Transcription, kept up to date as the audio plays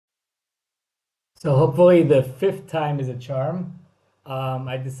So hopefully the fifth time is a charm.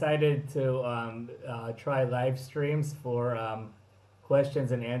 I decided to try live streams for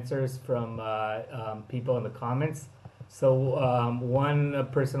questions and answers from people in the comments. So one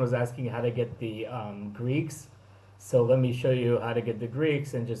person was asking how to get the Greeks. So let me show you how to get the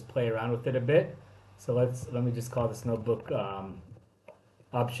Greeks and just play around with it a bit. So let me just call this notebook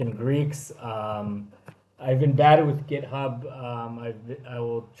option Greeks. I've been bad with GitHub. I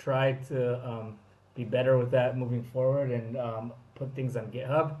will try to be better with that moving forward and put things on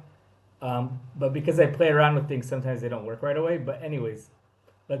GitHub. But because I play around with things, sometimes they don't work right away. But anyways,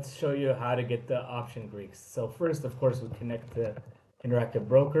 let's show you how to get the option Greeks. So first, of course, we connect to interactive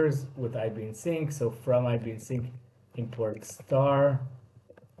brokers with IB-Insync. So from IB-Insync, import star.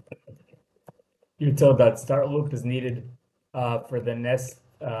 Util.start loop is needed for the Nest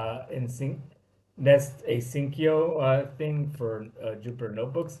Asyncio thing for Jupyter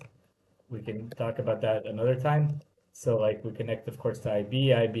notebooks. We can talk about that another time. So like we connect, of course, to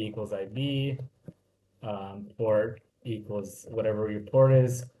IB equals IB, port equals whatever your port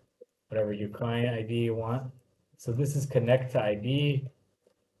is, whatever your client ID you want. So this is connect to IB,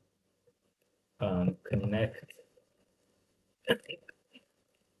 connect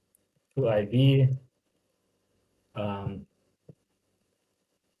to IB.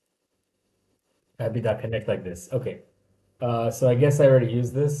 IB.connect like this. Okay. So I guess I already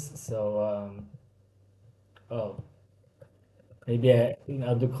used this. So, oh, maybe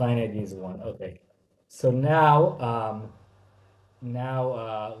I'll do client IDs one. Okay. So now um,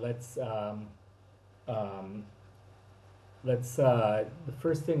 the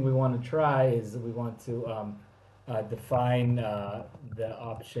first thing we want to try is we want to define the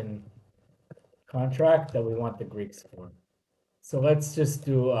option contract that we want the Greeks for. So let's just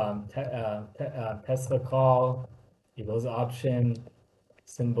do Tesla call equals option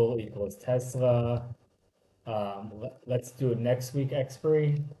symbol equals Tesla. Let's do a next week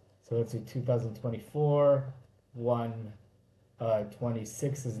expiry. So let's do 2024,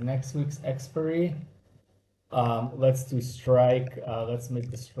 1/26 is next week's expiry. Let's do strike. Let's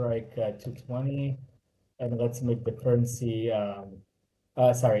make the strike 220, and let's make the currency.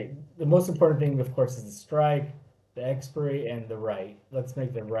 Sorry, the most important thing, of course, is the strike, the expiry, and the right. Let's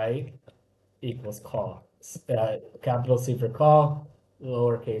make the right equals call. Capital C for call,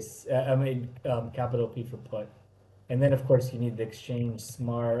 lowercase, capital P for put. And then, of course, you need the exchange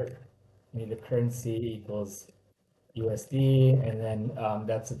smart, you need the currency equals USD, and then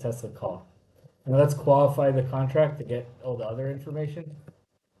that's a Tesla call. And let's qualify the contract to get all the other information.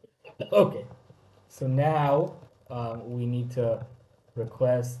 Okay, so now we need to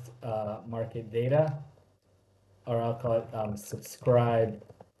request market data, or I'll call it subscribe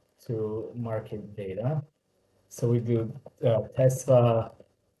to market data. So we do Tesla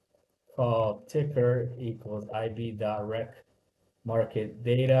call ticker equals IB.rec market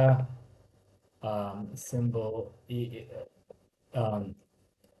data symbol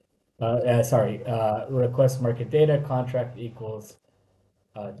request market data contract equals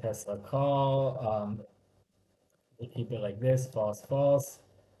Tesla call. We keep it like this, false, false.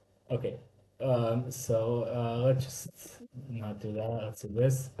 Okay, let's just not do that. Let's do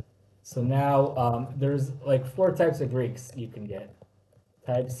this. So now there's like four types of Greeks you can get.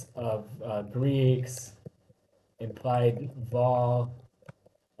 Types of Greeks, implied vol,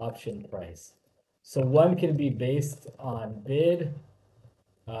 option price. So one can be based on bid,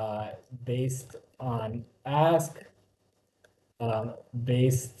 based on ask,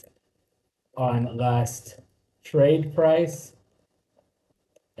 based on last trade price,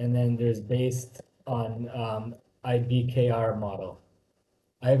 and then there's based on IBKR model.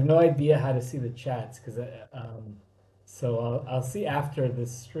 I have no idea how to see the chats because so I'll see after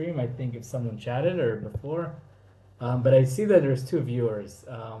this stream, I think, if someone chatted or before. But I see that there's two viewers.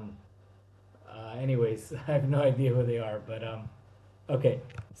 Anyways, I have no idea who they are, but okay.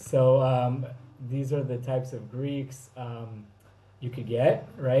 So these are the types of Greeks you could get,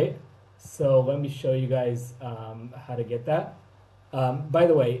 right? So let me show you guys how to get that. By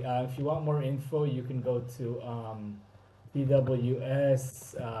the way, if you want more info, you can go to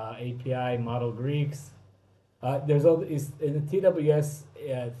TWS API model Greeks. There's all is in the TWS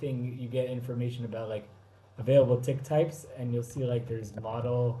thing, you get information about like available tick types, and you'll see like there's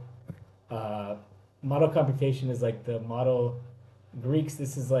model computation is like the model Greeks.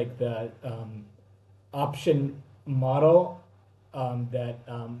 This is like the option model that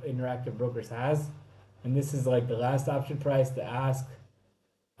interactive brokers has, and this is like the last option price, the ask,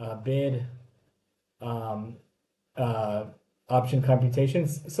 bid, um, option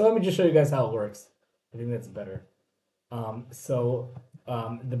computations. So let me just show you guys how it works. I think that's better. So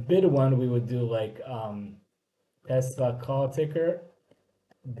The bid one, we would do like Tesla call ticker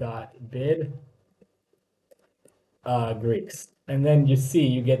dot bid Greeks. And then you see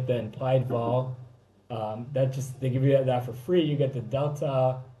you get the implied vol. That just they give you that for free. You get the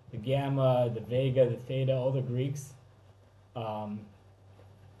delta, the gamma, the vega, the theta, all the Greeks. And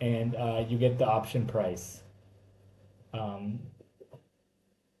you get the option price.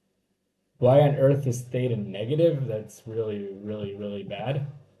 Why on earth is theta negative? That's really, really, really bad.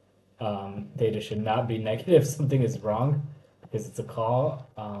 Theta should not be negative. Something is wrong because it's a call.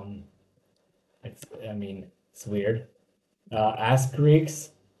 I mean, it's weird. Ask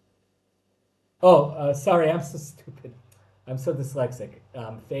Greeks. Oh, sorry, I'm so stupid. I'm so dyslexic.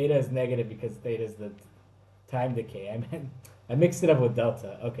 Theta is negative because theta is the time decay. I mixed it up with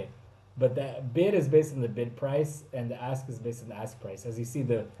delta. Okay. But the bid is based on the bid price and the ask is based on the ask price. As you see,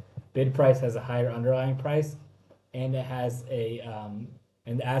 the bid price has a higher underlying price and it has a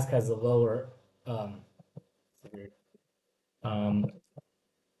and the ask has a lower um,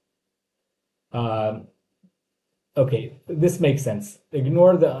 okay, this makes sense.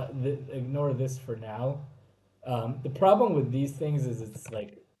 Ignore ignore this for now. The problem with these things is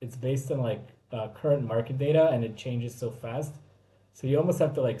it's based on like current market data and it changes so fast. So you almost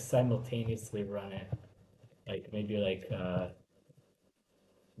have to like simultaneously run it. Like maybe like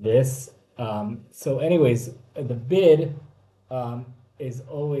this. So anyways, the bid is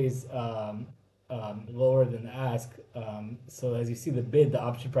always lower than the ask. So as you see the bid, the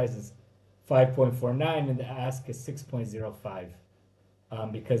option price is 5.49 and the ask is 6.05.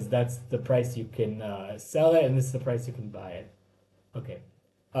 Because that's the price you can sell it and this is the price you can buy it. Okay.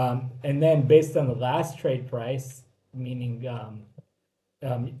 And then based on the last trade price, meaning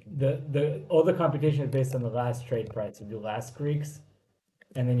all the computation is based on the last trade price. You do last Greeks,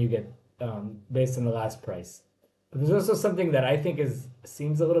 and then you get based on the last price. But there's also something that I think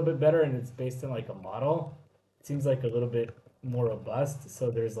seems a little bit better, and it's based on like a model. It seems like a little bit more robust.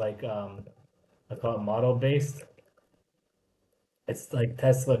 So there's like I call it model based. It's like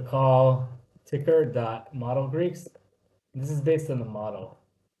Tesla call ticker dot model Greeks. This is based on the model.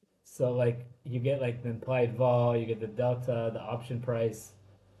 So like you get like the implied vol, you get the delta, the option price,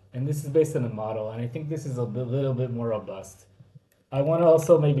 and this is based on the model. And I think this is little bit more robust. I want to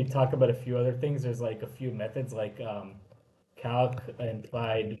also maybe talk about a few other things. There's like a few methods like calc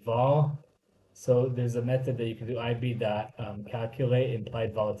implied vol. So there's a method that you can do IB dot calculate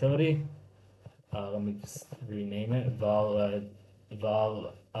implied volatility. Let me just rename it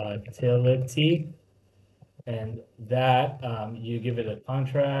volatility, and that you give it a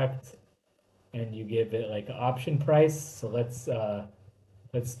contract and you give it like an option price. So let's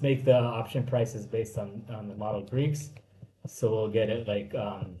make the option prices based on the model Greeks. So we'll get it like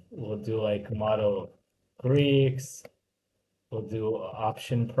we'll do like model Greeks, we'll do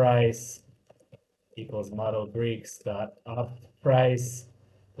option price equals model Greeks dot opt price.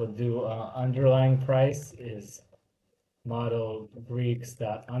 We'll do underlying price is model Greeks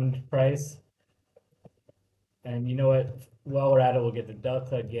dot und price. And you know what? While we're at it, we'll get the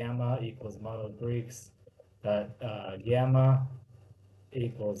delta gamma equals model Greeks dot gamma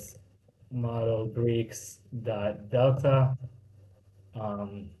equals model Greeks dot delta.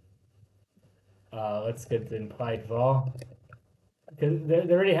 Let's get the implied vol because they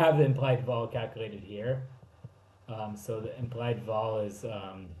already have the implied vol calculated here. So the implied vol is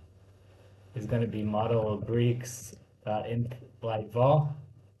going to be model Greeks implied vol.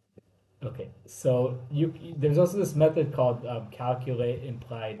 Okay, so there's also this method called calculate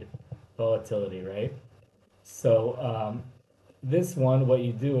implied volatility, right? So this one, what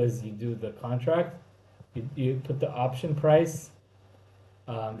you do is you do the contract, you put the option price.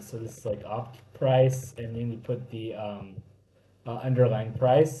 So this is like opt price, and then you put the underlying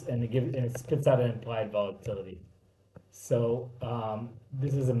price, and it spits out an implied volatility. So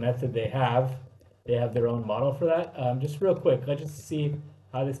this is a method they have. They have their own model for that. Just real quick, let's just see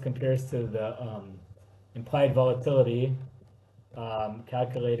how this compares to the implied volatility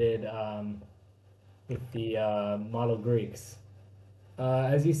calculated with the model Greeks.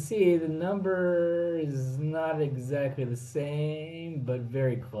 As you see, the number is not exactly the same, but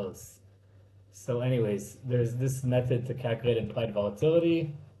very close. So anyways, there's this method to calculate implied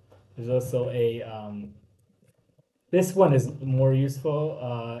volatility. There's also a, this one is more useful.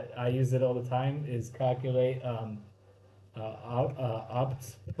 I use it all the time, is calculate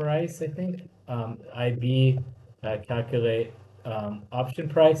opt price, I think. IB, calculate option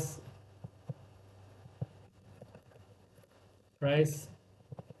price.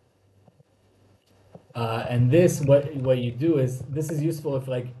 And this, what you do is, this is useful if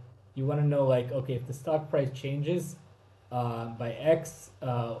like you want to know like, okay, if the stock price changes, by X,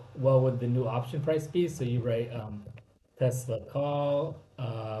 what would the new option price be? So you write Tesla call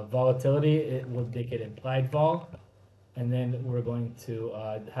volatility, it would make it implied vol, and then we're going to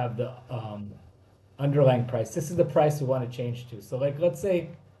have the underlying price. This is the price we want to change to. So like let's say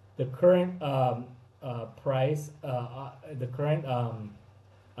the current price, the current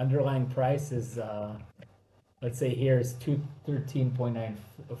underlying price is let's say here is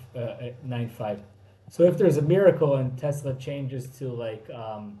 213.95. So if there's a miracle and Tesla changes to like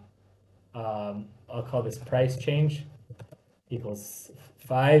I'll call this price change equals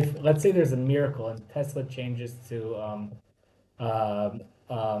 5. Let's say there's a miracle and Tesla changes to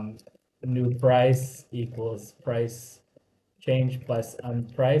new price equals price change plus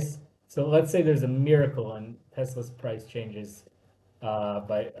price. So let's say there's a miracle and Tesla's price changes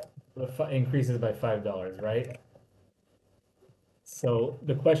by increases by $5, right? So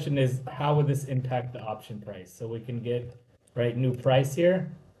the question is, how would this impact the option price? So we can get right new price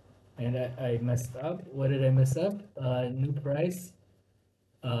here, and I messed up. What did I mess up? New price,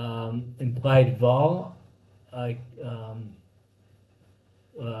 implied vol, like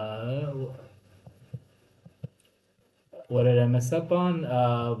what did I mess up on?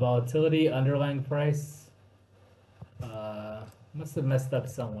 Volatility, underlying price. Must have messed up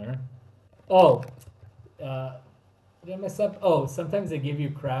somewhere. Oh, did I mess up? Oh, sometimes they give you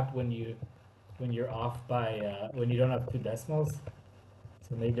crap when you're off by when you don't have 2 decimals.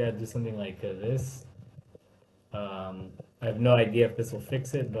 So maybe I'd do something like this. I have no idea if this will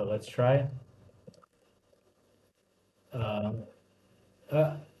fix it, but let's try.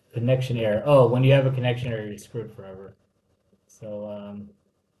 Connection error. Oh, when you have a connection error, you're screwed forever. So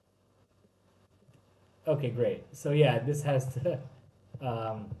okay, great. So yeah, this has to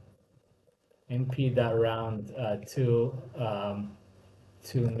np.round to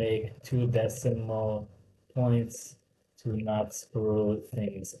make 2 decimal points to not screw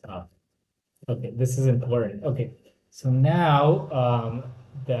things up. Okay, this is important. Okay, so now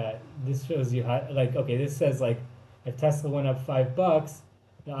that this shows you how, like, okay, this says like if Tesla went up $5,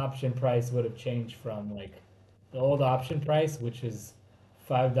 the option price would have changed from like the old option price, which is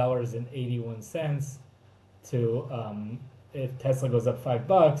 $5.81, to if Tesla goes up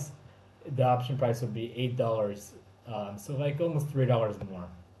 $5, the option price would be $8. So like almost $3 more.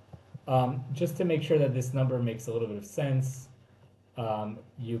 Just to make sure that this number makes a little bit of sense,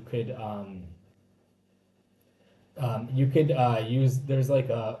 you could use, there's like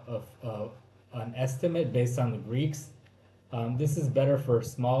an estimate based on the Greeks. This is better for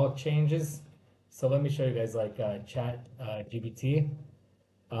small changes. So let me show you guys like chat GPT.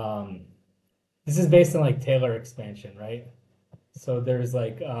 This is based on like Taylor expansion, right? So there's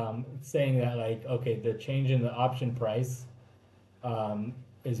like saying that like, okay, the change in the option price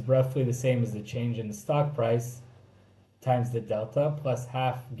is roughly the same as the change in the stock price times the delta plus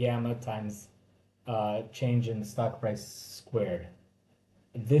half gamma times change in the stock price squared.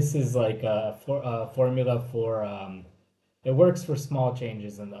 This is like a formula for it works for small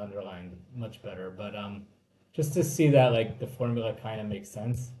changes in the underlying much better, but just to see that like the formula kind of makes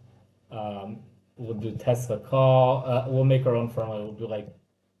sense, we'll do Tesla call. We'll make our own formula. We'll do like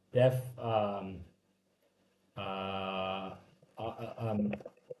def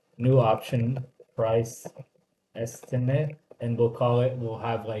new option price estimate, and we'll call it. We'll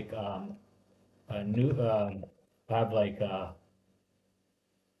have like a new have like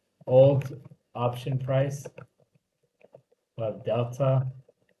old option price. We'll have delta,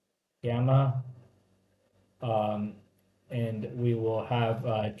 gamma, and we will have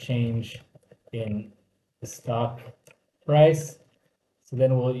a change in the stock price. So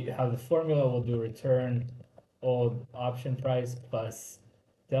then we'll have the formula. We'll do return old option price plus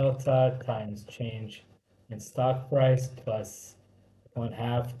delta times change in stock price plus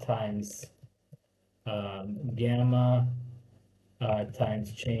 1/2 times gamma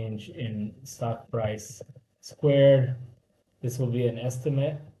times change in stock price squared. This will be an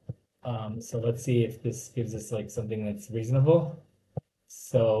estimate. So let's see if this gives us like something that's reasonable.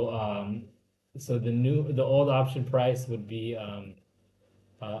 So so the old option price would be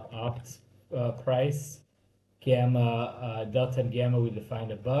opt price, gamma, delta and gamma we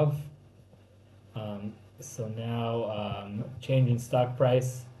defined above. So now change in stock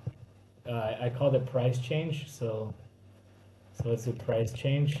price, I called it price change, so let's do price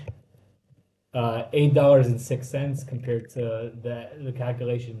change. $8.06 compared to the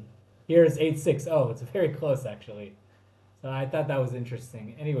calculation. Here is 8.6. Oh, it's very close actually. So I thought that was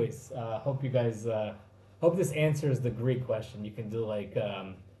interesting. Anyways, hope you guys hope this answers the Greek question. You can do like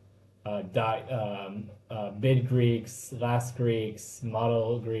bid Greeks, last Greeks,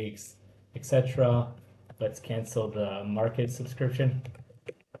 model Greeks, etc. let's cancel the market subscription.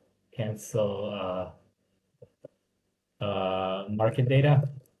 Cancel market data.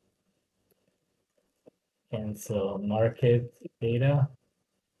 Cancel market data.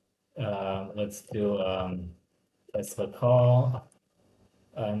 Let's do Tesla call.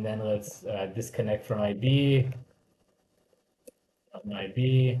 And then let's disconnect from IB.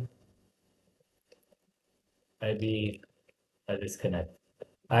 IB, disconnect.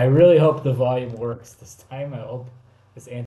 I really hope the volume works this time. I hope this